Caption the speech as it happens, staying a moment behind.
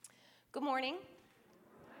Good morning.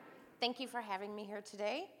 Thank you for having me here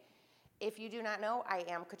today. If you do not know, I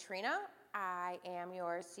am Katrina. I am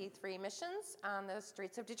your C3 missions on the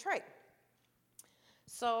streets of Detroit.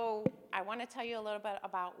 So I want to tell you a little bit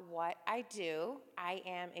about what I do. I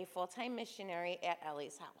am a full-time missionary at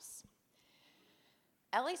Ellie's House.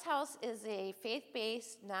 Ellie's House is a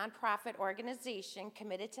faith-based nonprofit organization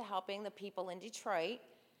committed to helping the people in Detroit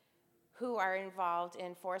who are involved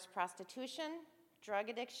in forced prostitution, drug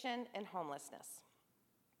addiction, and homelessness.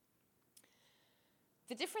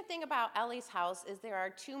 The different thing about Ellie's House is there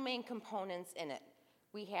are two main components in it.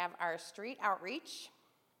 We have our street outreach.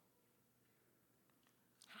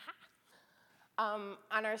 On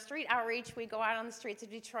our street outreach, we go out on the streets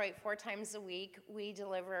of Detroit 4 times a week. We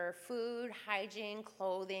deliver food, hygiene,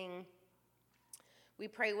 clothing. We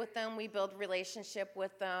pray with them. We build relationship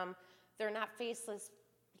with them. They're not faceless,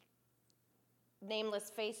 nameless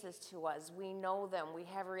faces to us. We know them. We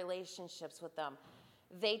have relationships with them.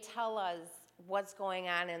 They tell us what's going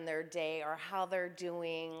on in their day or how they're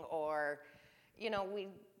doing, or,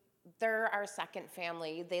 they're our second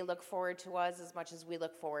family. They look forward to us as much as we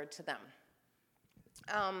look forward to them.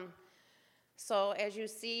 So as you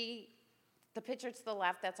see, the picture to the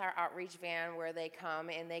left, that's our outreach van where they come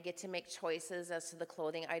and they get to make choices as to the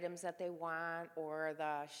clothing items that they want, or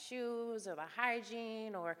the shoes, or the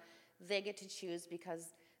hygiene, or they get to choose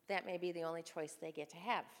because that may be the only choice they get to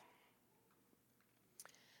have.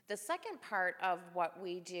 The second part of what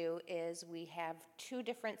we do is we have 2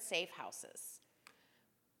 different safe houses.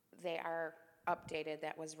 They are updated.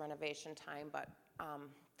 That was renovation time, but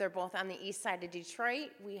they're both on the east side of Detroit.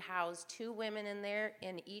 We house 2 women in there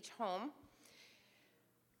in each home.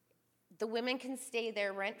 The women can stay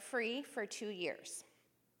there rent-free for 2 years.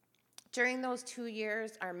 During those 2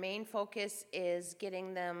 years, our main focus is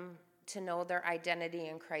getting them to know their identity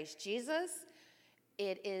in Christ Jesus.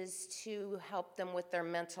 It is to help them with their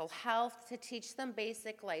mental health, to teach them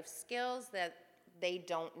basic life skills that they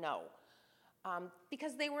don't know,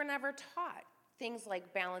 because they were never taught. Things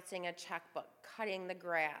like balancing a checkbook, cutting the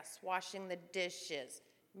grass, washing the dishes,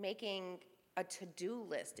 making a to-do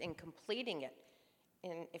list and completing it.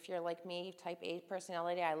 And if you're like me, type A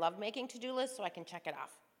personality, I love making to-do lists so I can check it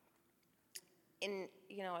off. And,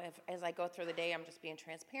 as I go through the day, I'm just being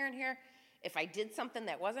transparent here. If I did something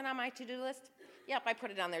that wasn't on my to-do list, yep, I put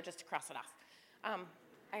it on there just to cross it off.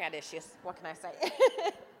 I got issues. What can I say?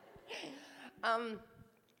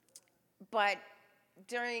 But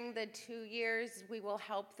during the 2 years, we will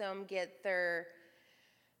help them get their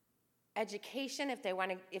education. If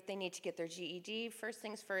they need to get their GED, first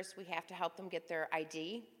things first, we have to help them get their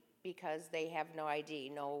ID, because they have no ID,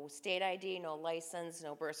 no state ID, no license,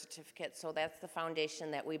 no birth certificate. So that's the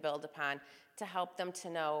foundation that we build upon to help them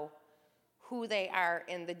to know who they are,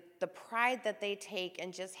 and the pride that they take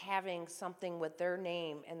in just having something with their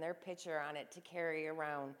name and their picture on it to carry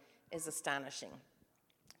around is astonishing.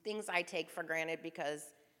 Things I take for granted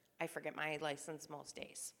because I forget my license most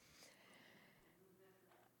days.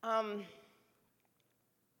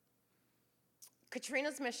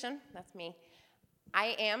 Katrina's mission, that's me.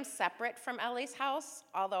 I am separate from Ellie's House,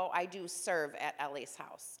 although I do serve at Ellie's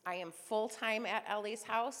House. I am full-time at Ellie's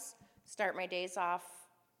House, start my days off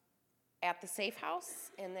at the safe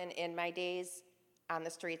house, and then in my days on the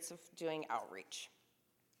streets of doing outreach.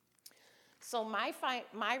 So my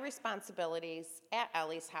responsibilities at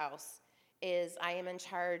Ellie's House is I am in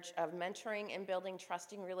charge of mentoring and building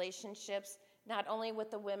trusting relationships, not only with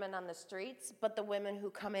the women on the streets, but the women who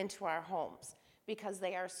come into our homes, because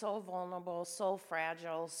they are so vulnerable, so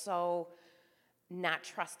fragile, so not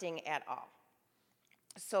trusting at all.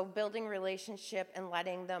 So building relationship and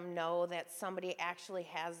letting them know that somebody actually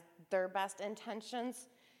has their best intentions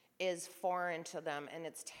is foreign to them, and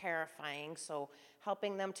it's terrifying. So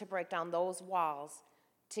helping them to break down those walls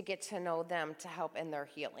to get to know them, to help in their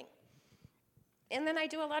healing. And then I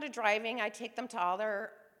do a lot of driving. I take them to all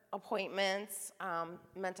their appointments,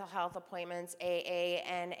 mental health appointments, AA,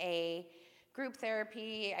 NA, group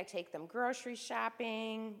therapy. I take them grocery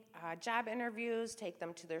shopping, job interviews, take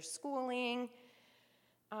them to their schooling,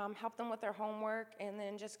 help them with their homework, and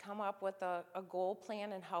then just come up with a goal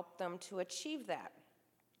plan and help them to achieve that.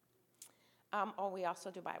 We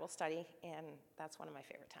also do Bible study, and that's one of my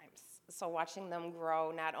favorite times. So watching them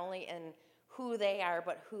grow, not only in who they are,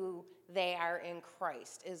 but who they are in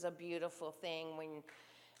Christ is a beautiful thing. When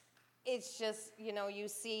it's just, you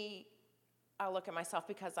see, I'll look at myself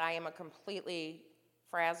because I am a completely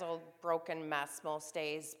frazzled, broken mess most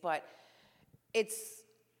days, but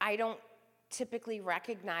I don't typically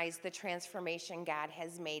recognize the transformation God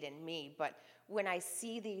has made in me, but when I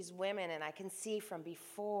see these women and I can see from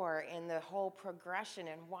before in the whole progression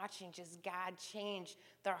and watching just God change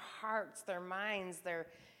their hearts, their minds,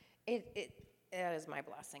 it is my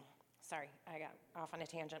blessing. Sorry, I got off on a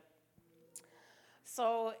tangent.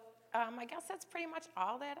 So I guess that's pretty much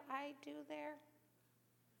all that I do there.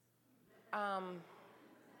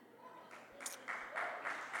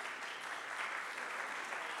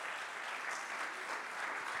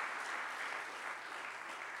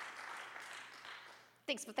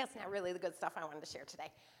 Thanks, but that's not really the good stuff I wanted to share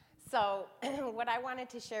today. So what I wanted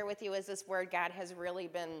to share with you is this word God has really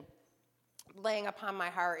been laying upon my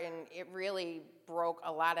heart, and it really broke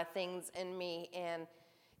a lot of things in me. And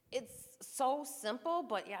it's so simple,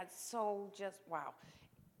 but yeah, it's so just wow.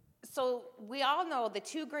 So we all know the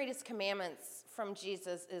two greatest commandments from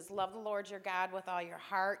Jesus is love the Lord your God with all your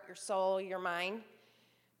heart, your soul, your mind.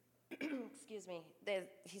 Excuse me.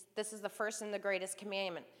 This is the first and the greatest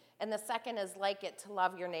commandment. And the second is like it, to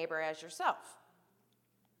love your neighbor as yourself.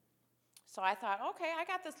 So I thought, okay, I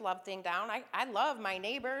got this love thing down. I love my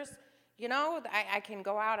neighbors. You know, I can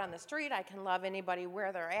go out on the street. I can love anybody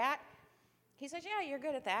where they're at. He says, yeah, you're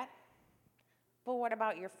good at that. But what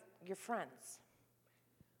about your friends?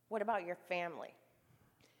 What about your family?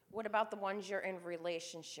 What about the ones you're in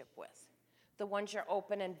relationship with? The ones you're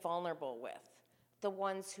open and vulnerable with? The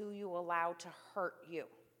ones who you allow to hurt you?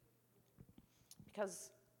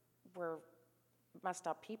 Because we're messed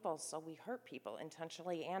up people, so we hurt people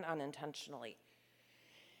intentionally and unintentionally.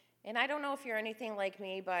 And I don't know if you're anything like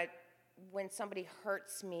me, but when somebody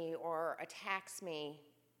hurts me or attacks me,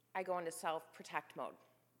 I go into self-protect mode,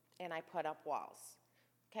 and I put up walls.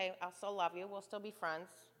 Okay, I'll still love you. We'll still be friends.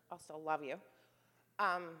 I'll still love you.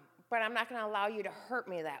 But I'm not going to allow you to hurt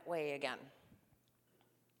me that way again.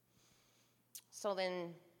 So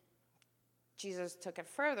then Jesus took it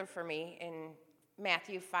further for me in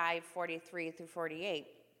Matthew 5:43 through 48.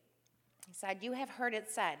 He said, you have heard it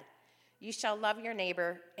said, you shall love your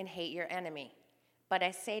neighbor and hate your enemy. But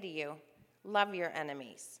I say to you, love your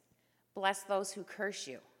enemies. Bless those who curse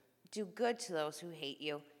you. Do good to those who hate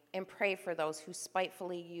you, and pray for those who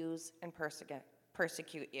spitefully use and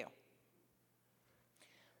persecute you.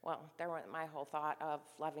 Well, there went my whole thought of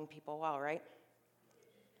loving people well, right?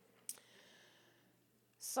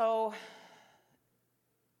 So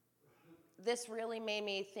this really made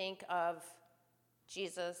me think of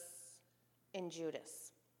Jesus and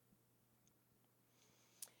Judas.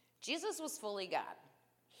 Jesus was fully God.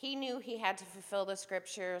 He knew he had to fulfill the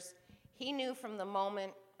scriptures. He knew from the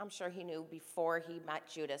moment, I'm sure he knew before he met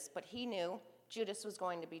Judas, but he knew Judas was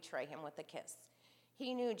going to betray him with a kiss.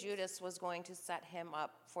 He knew Judas was going to set him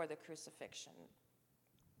up for the crucifixion.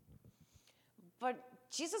 But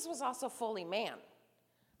Jesus was also fully man.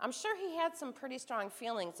 I'm sure he had some pretty strong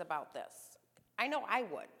feelings about this. I know I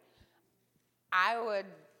would.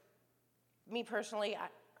 Me personally,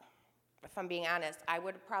 if I'm being honest, I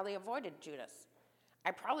would have probably avoided Judas. I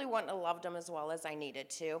probably wouldn't have loved him as well as I needed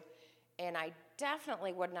to, and I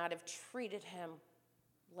definitely would not have treated him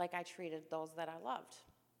like I treated those that I loved.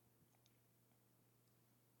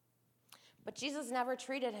 But Jesus never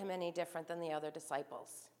treated him any different than the other disciples.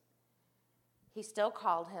 He still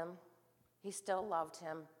called him. He still loved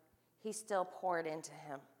him. He still poured into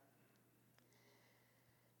him.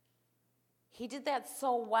 He did that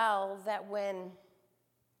so well that when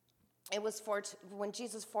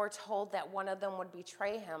Jesus foretold that one of them would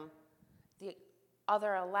betray him, the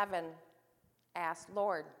other 11 asked,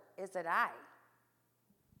 Lord, is it I?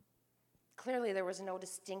 Clearly, there was no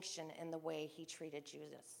distinction in the way he treated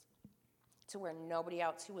Judas, to where nobody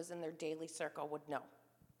else who was in their daily circle would know.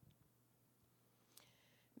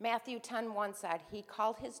 Matthew 10:1 said, he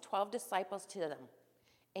called his 12 disciples to them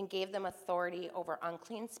and gave them authority over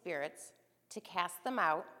unclean spirits to cast them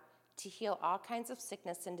out, to heal all kinds of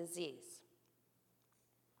sickness and disease.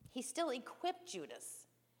 He still equipped Judas.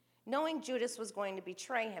 Knowing Judas was going to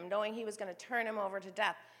betray him, knowing he was going to turn him over to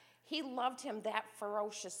death, he loved him that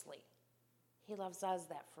ferociously. He loves us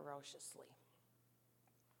that ferociously.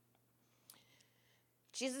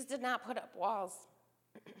 Jesus did not put up walls.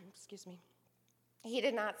 Excuse me. He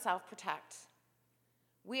did not self-protect.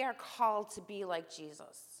 We are called to be like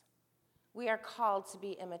Jesus. We are called to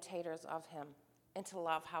be imitators of him and to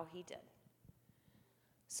love how he did.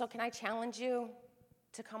 So can I challenge you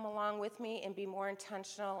to come along with me and be more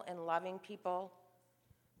intentional in loving people,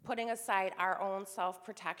 putting aside our own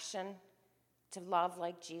self-protection to love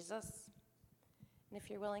like Jesus? And if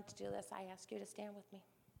you're willing to do this, I ask you to stand with me.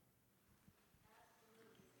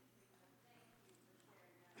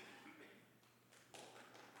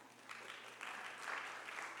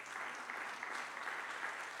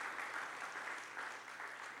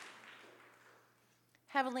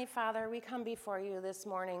 Heavenly Father, we come before you this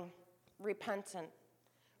morning repentant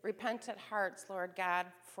hearts, Lord God,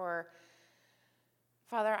 for,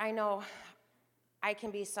 Father, I know I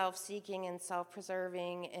can be self-seeking and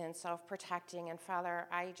self-preserving and self-protecting, and Father,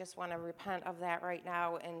 I just want to repent of that right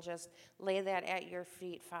now and just lay that at your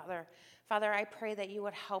feet, Father. Father, I pray that you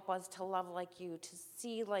would help us to love like you, to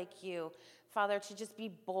see like you, Father, to just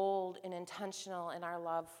be bold and intentional in our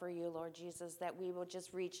love for you, Lord Jesus, that we will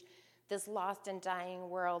just reach this lost and dying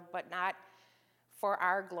world, but not for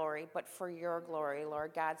our glory, but for your glory,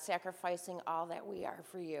 Lord God, sacrificing all that we are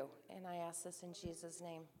for you. And I ask this in Jesus'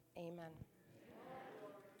 name. Amen.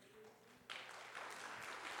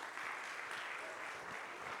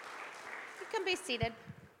 You can be seated.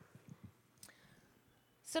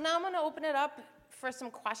 So now I'm going to open it up for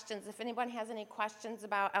some questions. If anyone has any questions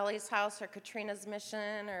about Ellie's house or Katrina's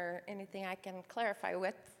mission or anything I can clarify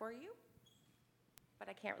with for you. But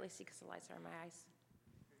I can't really see because the lights are in my eyes.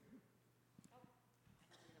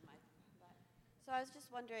 So I was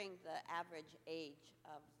just wondering the average age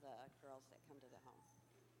of the girls that come to the home.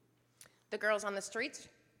 The girls on the streets?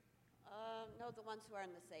 No, the ones who are in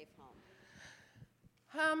the safe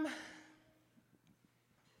home.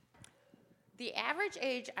 The average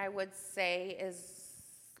age, I would say, is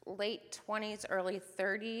late 20s, early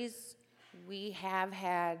 30s. We have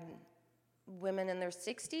had women in their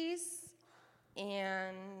 60s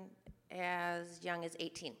and as young as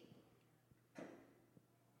 18.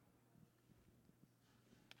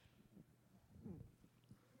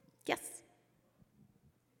 Yes?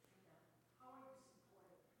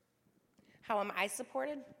 How am I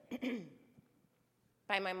supported?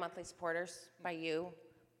 By my monthly supporters, by you,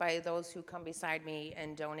 by those who come beside me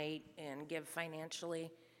and donate and give financially.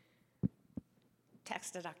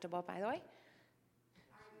 Tax deductible, by the way.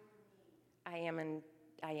 I am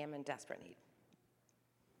in desperate need.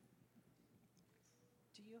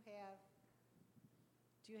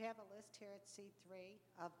 Do you have a list here at C3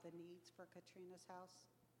 of the needs for Katrina's house?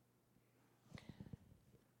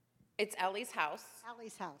 It's Ellie's house.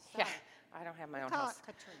 Ellie's house. Yeah, Sorry. I don't have my own Call house. it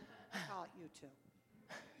Katrina. Call it you two.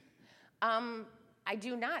 I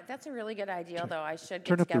do not. That's a really good idea, though. I should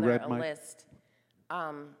Turn get up the together red a mic. list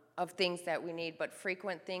of things that we need, but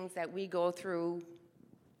frequent things that we go through,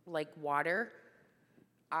 like water,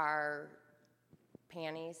 are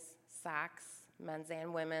panties, socks, men's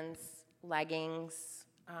and women's, leggings.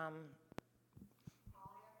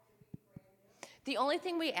 The only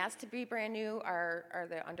thing we ask to be brand new are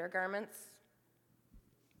the undergarments.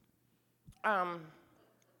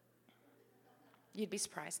 You'd be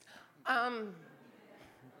surprised.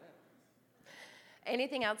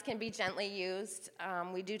 Anything else can be gently used.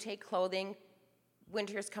 We do take clothing.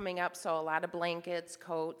 Winter's coming up, so a lot of blankets,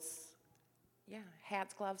 coats, yeah,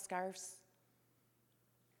 hats, gloves, scarves.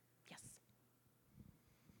 Yes.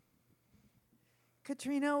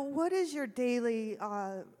 Katrina, what is your daily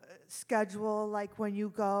schedule like when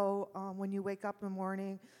you go, when you wake up in the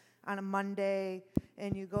morning on a Monday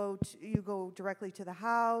and you go directly to the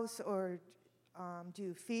house, or do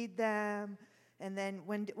you feed them? And then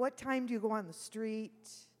what time do you go on the street?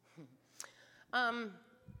 Well,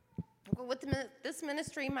 with this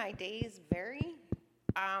ministry, my days vary,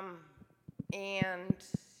 and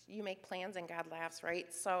you make plans and God laughs,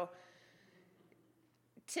 right? So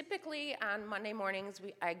typically on Monday mornings,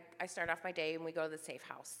 I start off my day and we go to the safe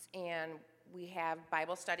house, and we have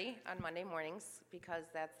Bible study on Monday mornings because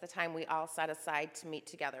that's the time we all set aside to meet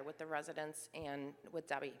together with the residents and with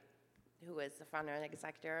Debbie, who is the founder and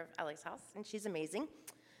executive of Ellie's House, and she's amazing.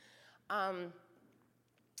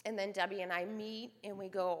 And then Debbie and I meet, and we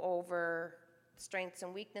go over strengths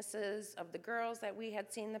and weaknesses of the girls that we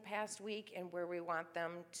had seen the past week and where we want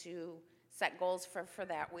them to set goals for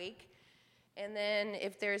that week. And then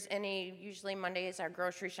if there's any, usually Monday is our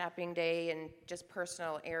grocery shopping day and just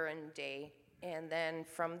personal errand day. And then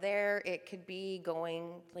from there, it could be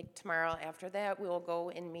going, like tomorrow after that, we will go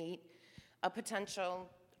and meet a potential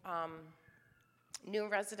new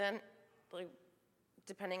resident, like,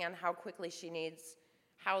 depending on how quickly she needs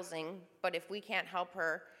housing. But if we can't help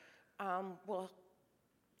her, we'll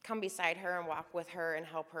come beside her and walk with her and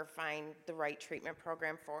help her find the right treatment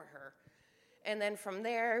program for her. And then from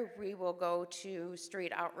there, we will go to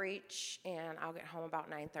street outreach, and I'll get home about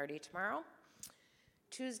 9:30 tomorrow.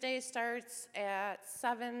 Tuesday starts at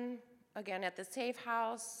 7, again at the safe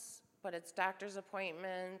house, but it's doctor's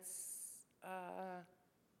appointments,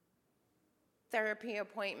 therapy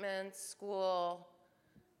appointments, school,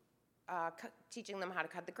 teaching them how to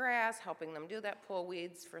cut the grass, helping them do that, pull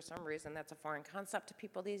weeds. For some reason, that's a foreign concept to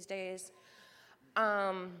people these days.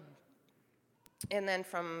 And then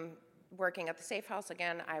from working at the Safe House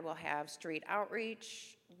again, I will have street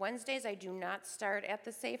outreach. Wednesdays, I do not start at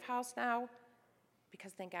the Safe House now,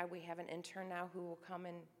 because thank God we have an intern now who will come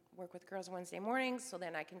and work with girls Wednesday mornings, so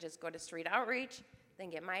then I can just go to street outreach, then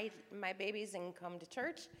get my babies and come to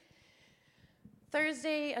church.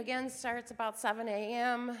 Thursday, again, starts about 7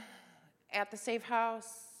 a.m. at the Safe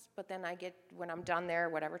House, but then when I'm done there,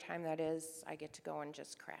 whatever time that is, I get to go and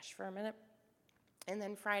just crash for a minute. And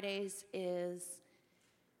then Fridays is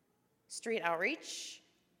street outreach,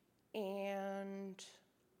 and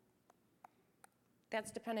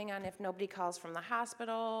that's depending on if nobody calls from the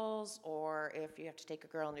hospitals, or if you have to take a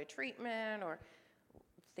girl into treatment, or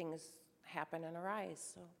things happen and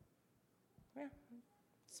arise. So, yeah,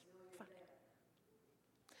 it's fun.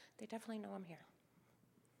 They definitely know I'm here.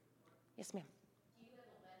 Yes, ma'am. Do you have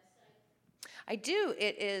a website? I do.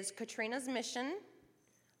 It is Katrina's Mission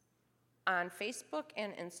on Facebook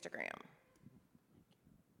and Instagram.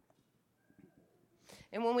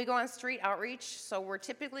 And when we go on street outreach, so we're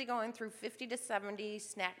typically going through 50 to 70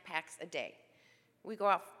 snack packs a day. We go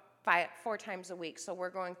out 4 times a week, so we're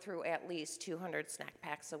going through at least 200 snack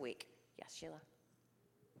packs a week. Yes, Sheila?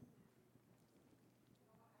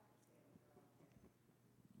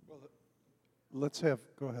 Well,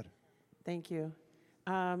 go ahead. Thank you.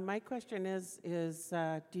 My question is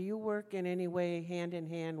do you work in any way hand in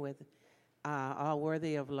hand with All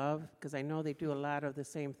Worthy of Love? Because I know they do a lot of the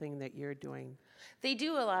same thing that you're doing. They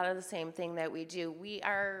do a lot of the same thing that we do. We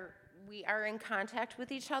are in contact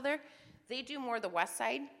with each other. They do more the west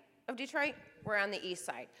side of Detroit. We're on the east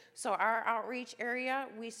side. So our outreach area,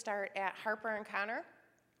 we start at Harper and Connor,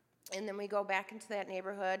 and then we go back into that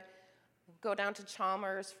neighborhood, go down to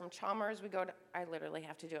Chalmers. From Chalmers, we go to, I literally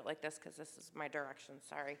have to do it like this because this is my direction,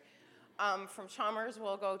 sorry. From Chalmers,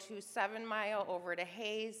 we'll go to 7 Mile, over to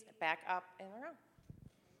Hayes, back up and around.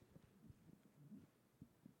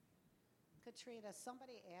 Katrina,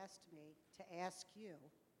 somebody asked me to ask you,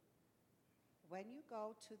 when you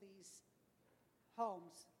go to these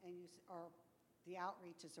homes and or the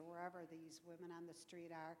outreaches or wherever these women on the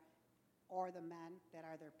street are, or the men that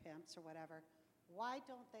are their pimps or whatever, why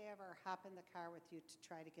don't they ever hop in the car with you to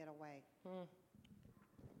try to get away?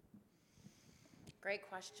 Great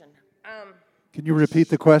question. Can you repeat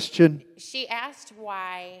the question? She asked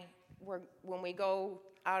why, when we go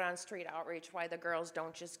out on street outreach, why the girls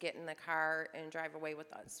don't just get in the car and drive away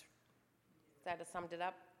with us. That has summed it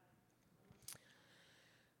up.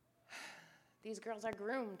 These girls are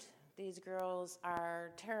groomed. These girls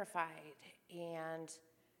are terrified. And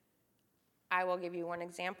I will give you one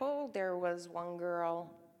example. There was one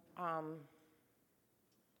girl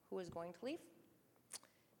who was going to leave,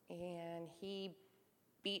 and he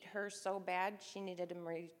beat her so bad she needed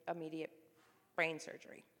immediate brain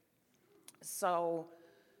surgery. So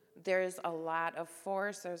there's a lot of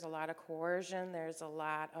force, there's a lot of coercion, there's a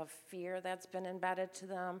lot of fear that's been embedded to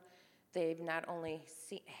them. They've not only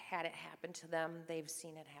had it happen to them, they've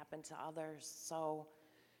seen it happen to others. So,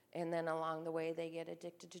 and then along the way, they get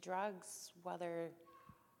addicted to drugs, whether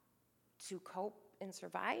to cope and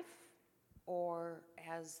survive or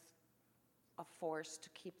as a force to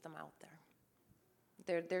keep them out there.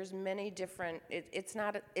 There's many different, it's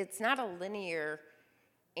not a linear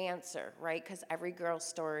answer, right? Because every girl's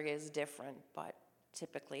story is different, but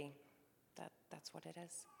typically that's what it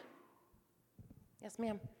is. Yes,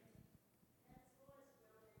 ma'am.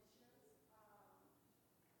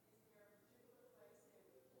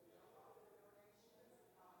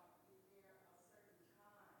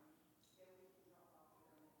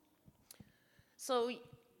 So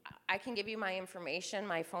I can give you my information,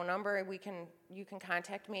 my phone number. You can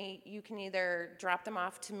contact me. You can either drop them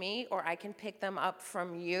off to me, or I can pick them up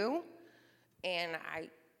from you, and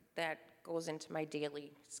that goes into my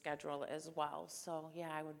daily schedule as well. So yeah,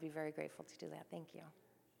 I would be very grateful to do that. Thank you.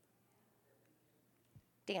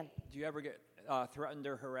 Dan. Do you ever get threatened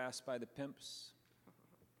or harassed by the pimps?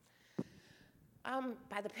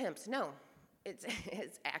 By the pimps, no.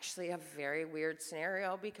 It's actually a very weird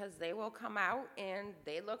scenario because they will come out and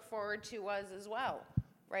they look forward to us as well,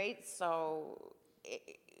 right? So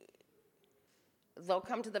they'll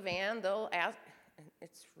come to the van, they'll ask,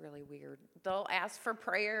 it's really weird. They'll ask for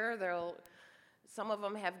prayer. Some of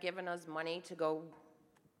them have given us money to go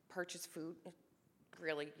purchase food.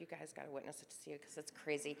 Really, you guys got to witness it to see it because it's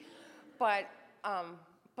crazy. But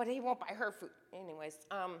he won't buy her food. Anyways,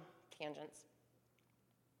 tangents.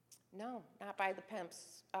 No, not by the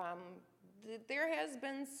pimps. There has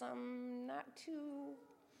been some not too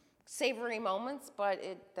savory moments, but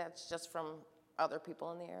that's just from other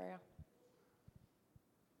people in the area.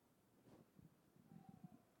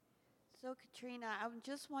 So Katrina, I'm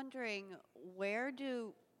just wondering, where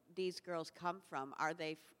do these girls come from? Are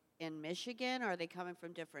they in Michigan? Are they coming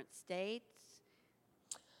from different states?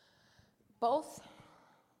 Both.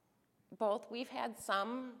 We've had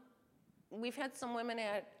some women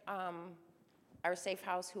at our safe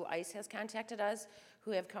house who ICE has contacted us,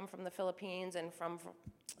 who have come from the Philippines and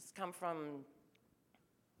come from.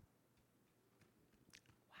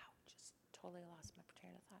 Wow, just totally lost my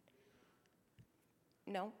train of thought.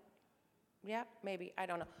 No? Yeah, maybe, I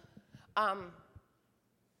don't know.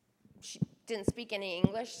 She didn't speak any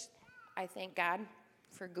English. I thank God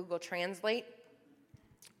for Google Translate.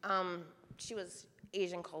 She was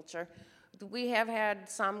Asian culture. We have had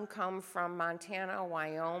some come from Montana,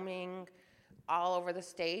 Wyoming, all over the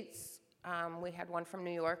states. We had one from New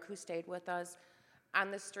York who stayed with us. On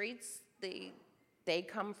the streets, they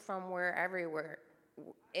come from everywhere,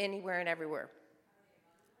 anywhere and everywhere.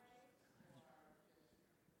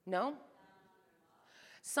 No?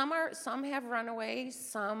 Some have run away,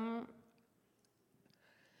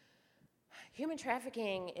 human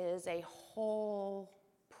trafficking is a whole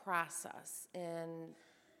process, and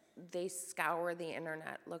they scour the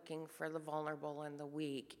internet looking for the vulnerable and the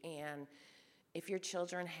weak. And if your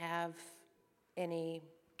children have any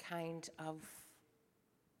kind of,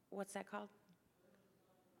 what's that called?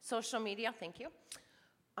 Social media, thank you.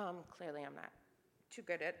 Clearly I'm not too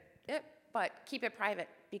good at it, but keep it private,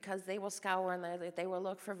 because they will scour and they will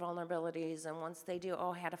look for vulnerabilities. And once they do,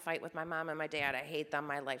 I had a fight with my mom and my dad, I hate them,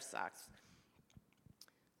 my life sucks.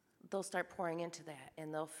 They'll start pouring into that,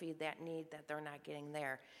 and they'll feed that need that they're not getting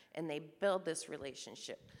there, and they build this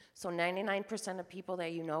relationship. So 99% of people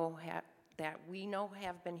that we know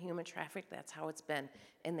have been human trafficked, that's how it's been,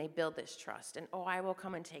 and they build this trust. And I will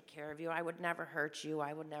come and take care of you. I would never hurt you.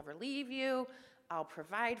 I would never leave you. I'll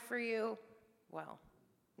provide for you. Well,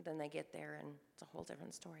 then they get there, and it's a whole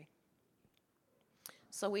different story.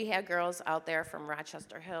 So we had girls out there from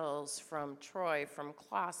Rochester Hills, from Troy, from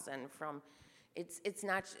Clawson, it's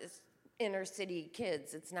not just inner city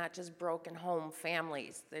kids. It's not just broken home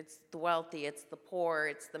families. It's the wealthy, it's the poor,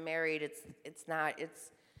 it's the married. It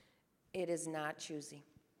is not choosy.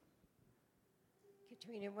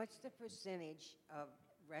 Katrina, what's the percentage of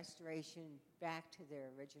restoration back to their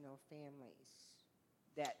original families,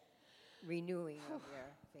 that renewing of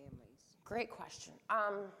their families? Great question.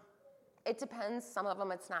 It depends. Some of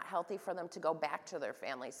them, it's not healthy for them to go back to their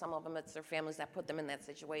families. Some of them, it's their families that put them in that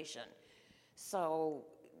situation. So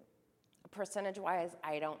percentage-wise,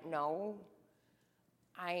 I don't know.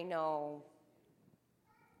 I know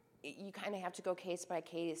you kind of have to go case by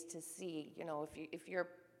case to see, if your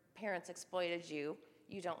parents exploited you,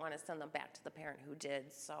 you don't want to send them back to the parent who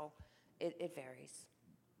did. So it varies.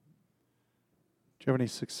 Do you have any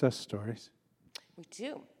success stories? We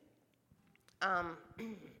do.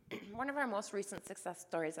 One of our most recent success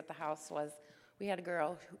stories at the house was we had a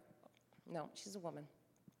girl she's a woman.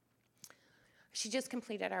 She just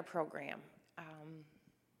completed our program.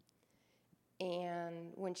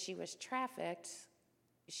 And when she was trafficked,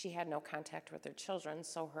 she had no contact with her children,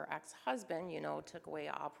 so her ex-husband, took away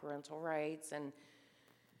all parental rights. And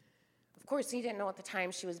of course, he didn't know at the time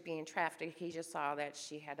she was being trafficked. He just saw that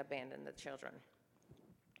she had abandoned the children.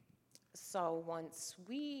 So once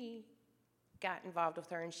we got involved with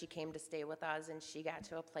her and she came to stay with us and she got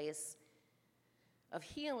to a place of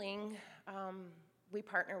healing, we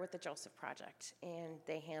partnered with the Joseph Project, and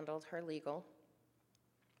they handled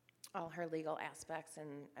all her legal aspects and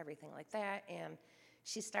everything like that. And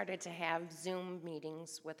she started to have Zoom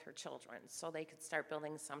meetings with her children so they could start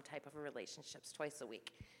building some type of relationships twice a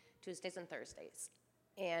week, Tuesdays and Thursdays.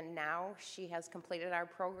 And now she has completed our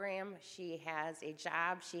program. She has a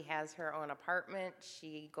job. She has her own apartment.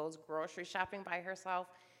 She goes grocery shopping by herself,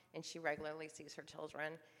 and she regularly sees her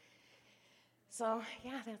children. So,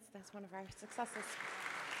 yeah, that's one of our successes.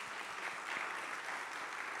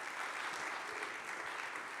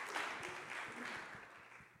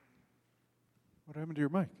 What happened to your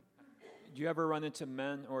mic? Do you ever run into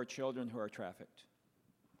men or children who are trafficked?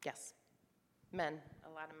 Yes. Men, a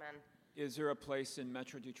lot of men. Is there a place in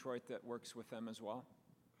Metro Detroit that works with them as well?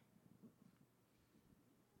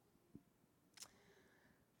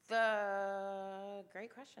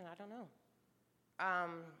 Great question. I don't know.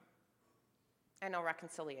 I know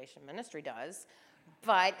Reconciliation Ministry does,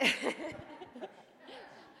 but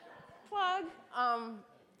plug.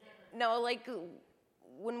 No, like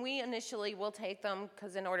when we initially will take them,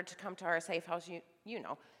 because in order to come to our safe house,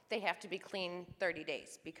 they have to be clean 30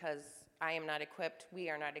 days because I am not equipped, we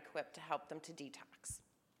are not equipped to help them to detox.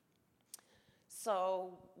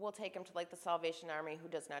 So we'll take them to like the Salvation Army, who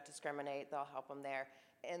does not discriminate. They'll help them there.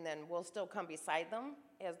 And then we'll still come beside them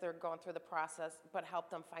as they're going through the process, but help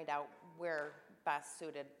them find out where best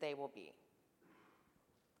suited they will be?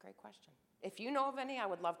 Great question. If you know of any, I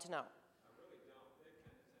would love to know. I really don't. They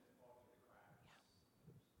kind of tend to fall through the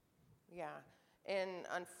cracks. Yeah, and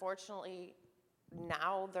unfortunately,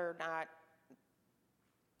 now they're not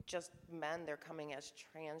just men, they're coming as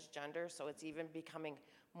transgender, so it's even becoming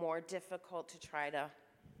more difficult to try to,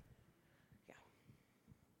 yeah.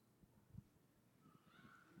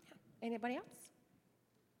 Anybody else?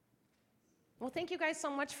 Well, thank you guys so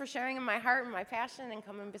much for sharing in my heart and my passion and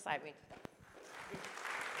coming beside me.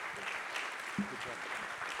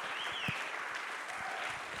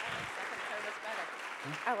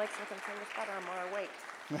 I like second service better. I'm more awake.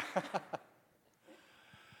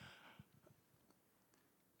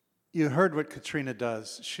 You heard what Katrina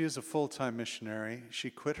does. She is a full-time missionary. She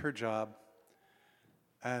quit her job,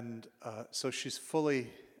 and so she's fully,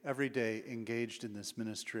 every day, engaged in this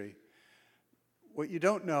ministry. What you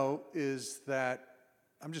don't know is that,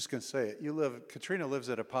 I'm just going to say it, Katrina lives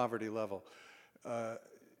at a poverty level.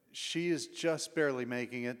 She is just barely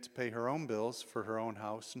making it to pay her own bills for her own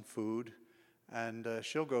house and food, and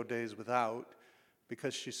she'll go days without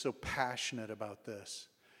because she's so passionate about this.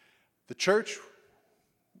 The church,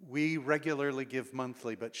 we regularly give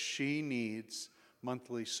monthly, but she needs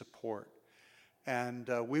monthly support. And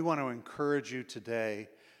we want to encourage you today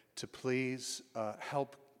to please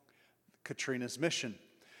help Katrina's mission.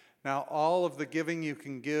 Now, all of the giving you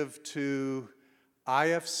can give to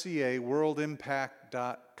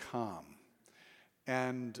ifcaworldimpact.com.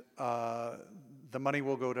 And the money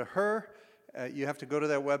will go to her. You have to go to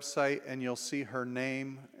that website and you'll see her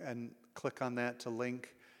name and click on that to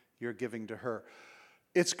link your giving to her.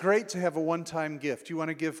 It's great to have a one-time gift. You want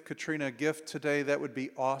to give Katrina a gift today? That would be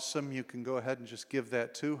awesome. You can go ahead and just give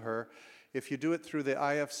that to her. If you do it through the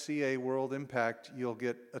IFCA World Impact, you'll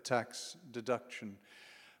get a tax deduction.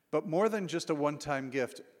 But more than just a one-time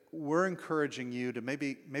gift, we're encouraging you to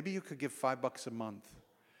maybe you could give $5 a month,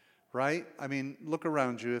 right? I mean, look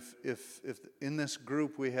around you. If in this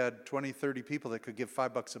group we had 20, 30 people that could give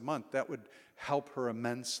 $5 a month, that would help her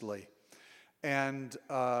immensely. And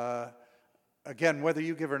again, whether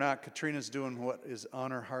you give or not, Katrina's doing what is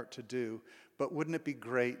on her heart to do. But wouldn't it be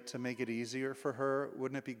great to make it easier for her?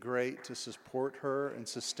 Wouldn't it be great to support her and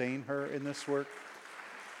sustain her in this work?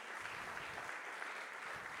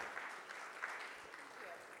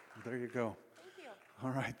 There you go. Thank you.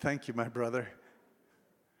 All right, thank you, my brother.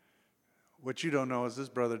 What you don't know is this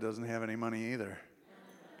brother doesn't have any money either.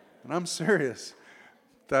 And I'm serious.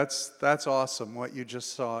 That's awesome. What you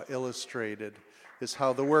just saw illustrated is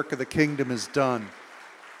how the work of the kingdom is done.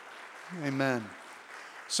 Amen.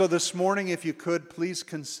 So this morning, if you could, please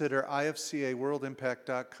consider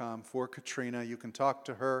ifcaworldimpact.com for Katrina. You can talk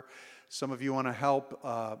to her. Some of you want to help.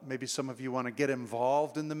 Maybe some of you want to get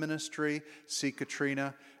involved in the ministry. See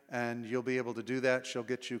Katrina, and you'll be able to do that. She'll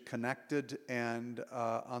get you connected and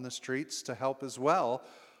on the streets to help as well,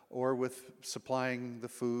 or with supplying the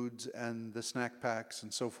foods and the snack packs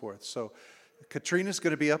and so forth. So Katrina's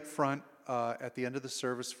going to be up front at the end of the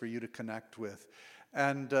service for you to connect with.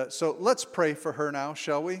 And so let's pray for her now,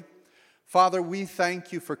 shall we? Father, we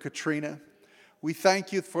thank you for Katrina. We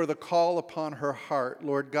thank you for the call upon her heart.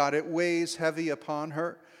 Lord God, it weighs heavy upon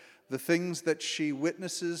her. The things that she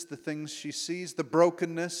witnesses, the things she sees, the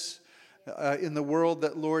brokenness in the world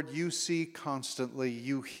that, Lord, you see constantly,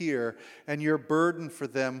 you hear. And your burden for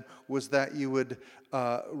them was that you would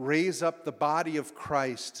raise up the body of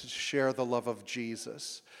Christ to share the love of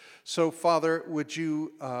Jesus. So, Father, would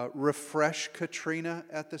you refresh Katrina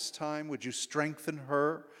at this time? Would you strengthen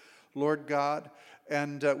her, Lord God?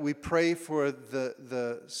 And we pray for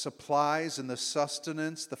the supplies and the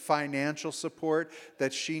sustenance, the financial support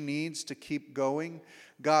that she needs to keep going.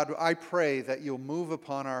 God, I pray that you'll move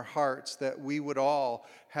upon our hearts, that we would all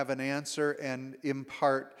have an answer and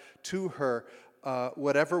impart to her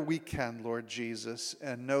whatever we can, Lord Jesus,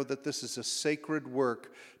 and know that this is a sacred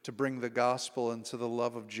work to bring the gospel into the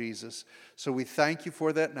love of Jesus. So we thank you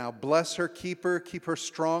for that now. Bless her, keep her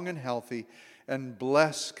strong and healthy, and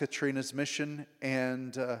bless Katrina's mission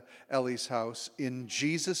and Ellie's house. In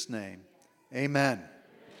Jesus' name, amen.